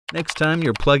Next time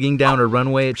you're plugging down a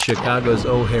runway at Chicago's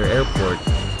O'Hare Airport,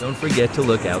 don't forget to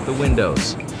look out the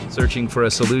windows. Searching for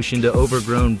a solution to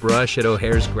overgrown brush at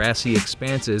O'Hare's grassy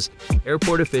expanses,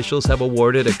 airport officials have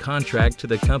awarded a contract to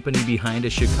the company behind a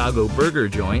Chicago burger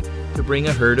joint to bring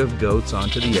a herd of goats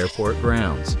onto the airport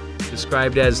grounds.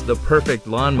 Described as the perfect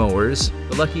lawnmowers,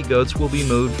 the lucky goats will be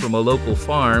moved from a local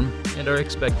farm and are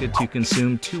expected to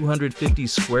consume 250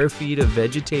 square feet of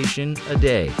vegetation a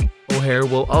day. O'Hare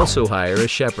will also hire a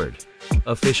shepherd.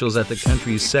 Officials at the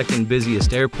country's second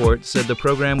busiest airport said the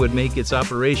program would make its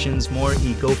operations more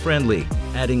eco-friendly,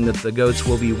 adding that the goats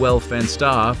will be well fenced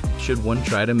off should one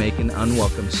try to make an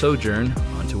unwelcome sojourn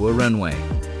onto a runway.